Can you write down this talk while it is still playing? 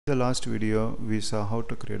the last video we saw how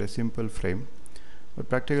to create a simple frame, but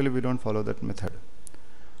practically we don't follow that method.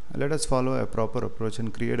 Let us follow a proper approach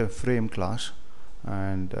and create a frame class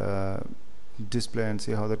and display and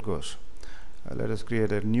see how that goes. Let us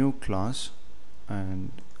create a new class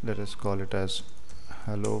and let us call it as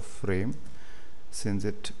hello frame, since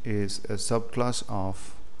it is a subclass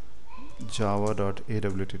of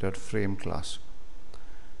java.awt.frame class.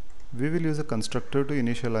 We will use a constructor to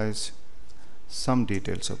initialize some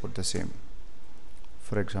details about the same.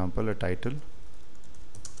 For example, a title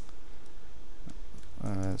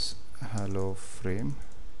as hello frame,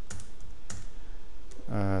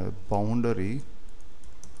 boundary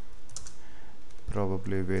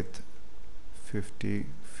probably with 50,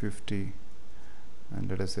 50, and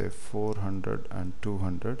let us say 400 and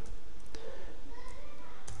 200.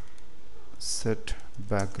 Set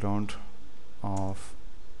background of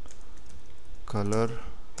color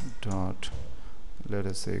dot, let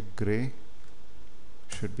us say gray,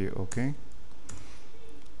 should be okay,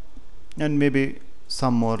 and maybe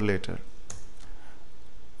some more later.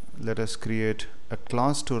 Let us create a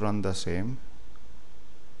class to run the same.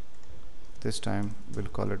 This time we'll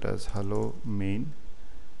call it as hello main,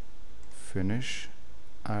 finish,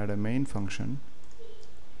 add a main function,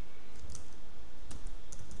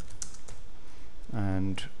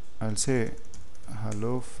 and I'll say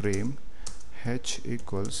hello frame h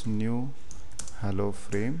equals new hello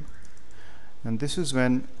frame, and this is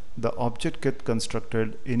when the object gets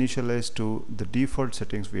constructed initialized to the default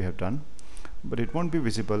settings we have done, but it won't be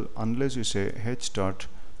visible unless you say h dot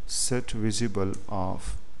set visible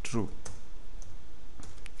of true.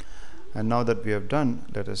 And now that we have done,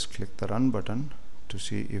 let us click the run button to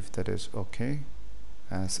see if that is okay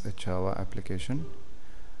as a Java application.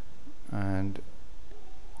 And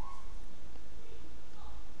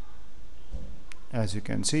as you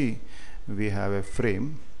can see, we have a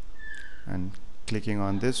frame, and clicking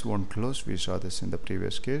on this won't close. We saw this in the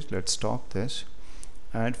previous case. Let's stop this,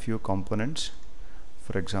 add few components.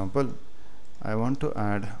 For example, I want to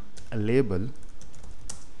add a label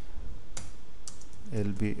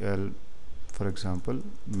LBL, for example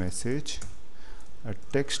message, a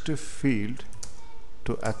text field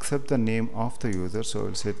to accept the name of the user, so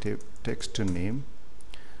I'll say text name,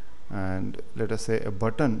 and let us say a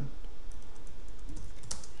button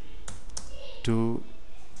to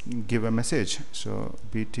give a message, so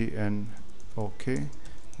btn OK,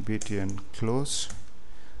 btn close,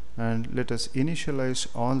 and let us initialize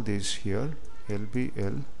all these here.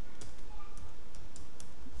 LBL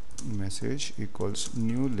message equals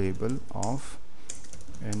new label of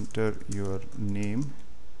enter your name,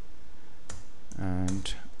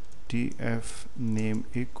 and tf name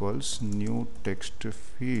equals new text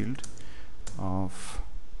field of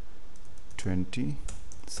 20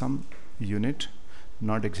 some unit,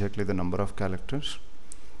 not exactly the number of characters.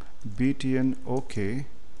 btn OK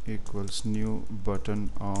equals new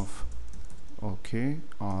button of OK,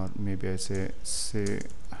 or maybe I say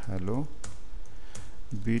hello.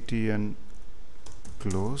 btn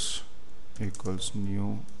close equals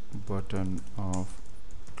new button of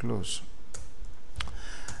close.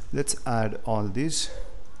 Let's add all these.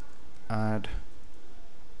 Add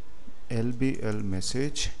LBL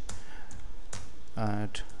message,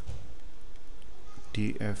 add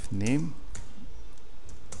tf name,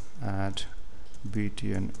 add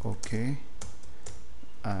btn OK,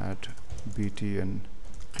 add btn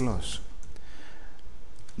close.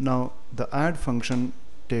 Now the add function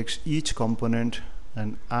takes each component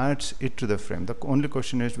and adds it to the frame. The only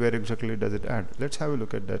question is where exactly does it add. Let's have a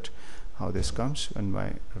look at that, how this comes when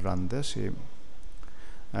I run the same.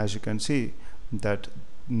 As you can see that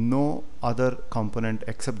no other component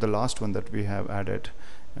except the last one that we have added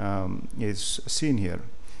is seen here.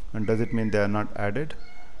 And does it mean they are not added?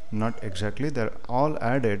 Not exactly. They're all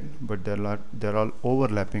added, but they're all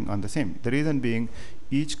overlapping on the same. The reason being,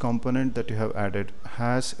 each component that you have added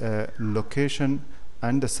has a location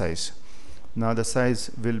and the size. Now the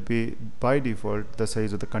size will be by default the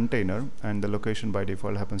size of the container, and the location by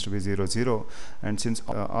default happens to be 0, 0, and since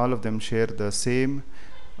all of them share the same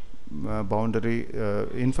boundary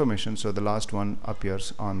information, so the last one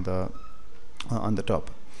appears on the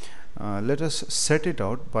top. Let us set it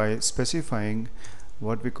out by specifying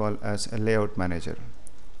what we call as a layout manager.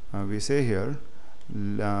 We say here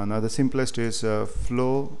now the simplest is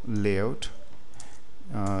flow layout,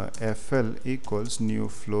 fl equals new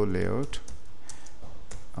flow layout,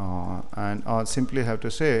 and I'll simply have to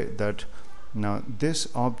say that now this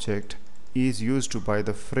object is used by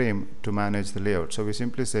the frame to manage the layout, so we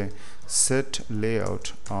simply say set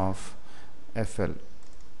layout of fl,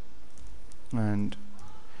 and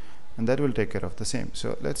and that will take care of the same.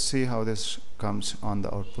 So let's see how this comes on the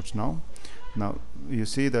outputs now. Now you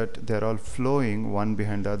see that they're all flowing one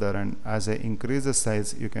behind the other, and as I increase the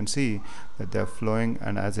size you can see that they're flowing,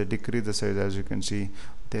 and as I decrease the size, as you can see,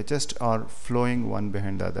 they just are flowing one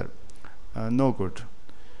behind the other. No good.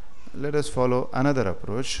 Let us follow another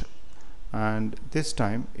approach, and this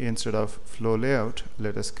time instead of flow layout,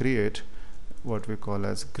 let us create what we call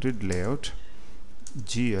as grid layout.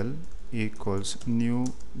 GL equals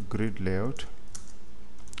new grid layout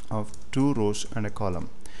of 2 rows and a column.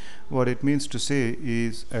 What it means to say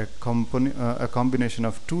is a combination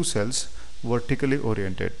of 2 cells vertically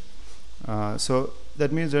oriented. So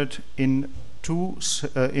that means that in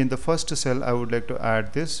the first cell I would like to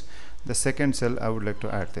add this, the second cell I would like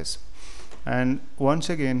to add this, and once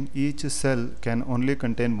again each cell can only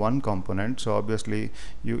contain one component. So obviously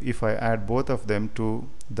if I add both of them to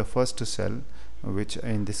the first cell, which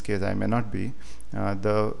in this case I may not be,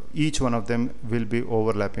 each one of them will be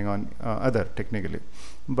overlapping on other technically.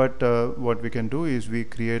 But what we can do is we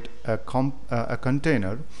create a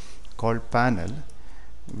container called panel,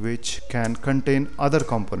 which can contain other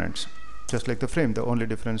components, just like the frame. The only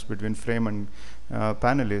difference between frame and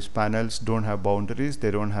panel is panels don't have boundaries, they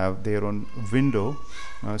don't have their own window,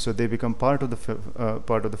 so they become part of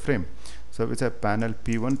the frame. So it's a panel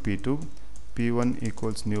P1 P2. P1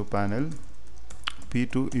 equals new panel,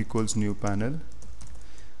 P2 equals new panel,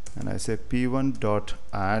 and I say P1 dot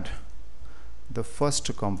add the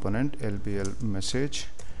first component LBL message,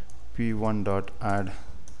 P1 dot add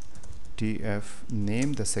TF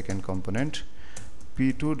name the second component,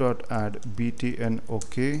 P2 dot add BTN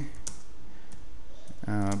OK,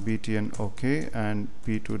 BTN OK, and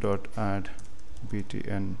P2 dot add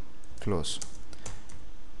BTN close.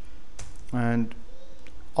 And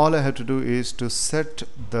all I have to do is to set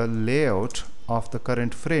the layout of the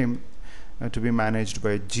current frame to be managed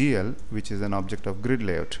by GL, which is an object of grid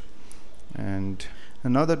layout. And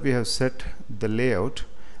now that we have set the layout,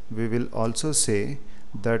 we will also say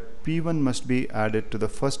that P1 must be added to the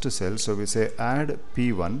first cell. So we say add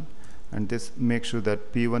P1, and this makes sure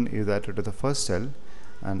that P1 is added to the first cell,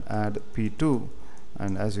 and add P2,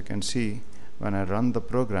 and as you can see when I run the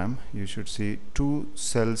program, you should see 2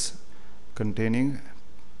 cells containing,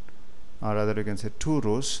 or rather you can say 2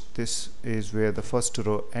 rows. This is where the first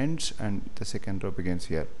row ends and the second row begins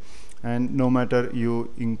here. And no matter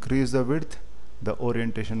you increase the width, the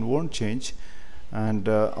orientation won't change. And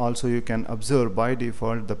also you can observe by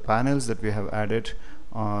default the panels that we have added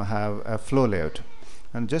have a flow layout.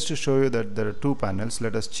 And just to show you that there are 2 panels,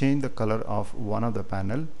 let us change the color of one of the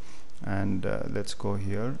panel, and let's go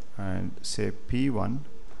here and say P1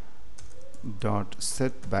 dot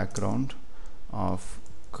set background of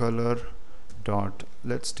color dot,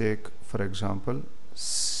 let's take for example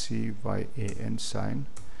CYAN sign,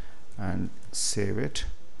 and save it.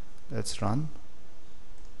 Let's run,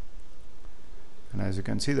 and as you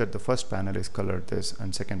can see that the first panel is colored this,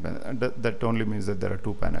 and second panel, and that only means that there are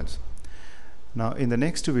 2 panels. Now in the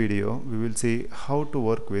next video we will see how to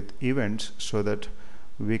work with events, so that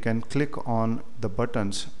we can click on the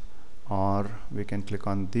buttons, or we can click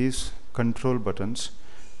on these control buttons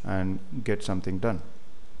and get something done.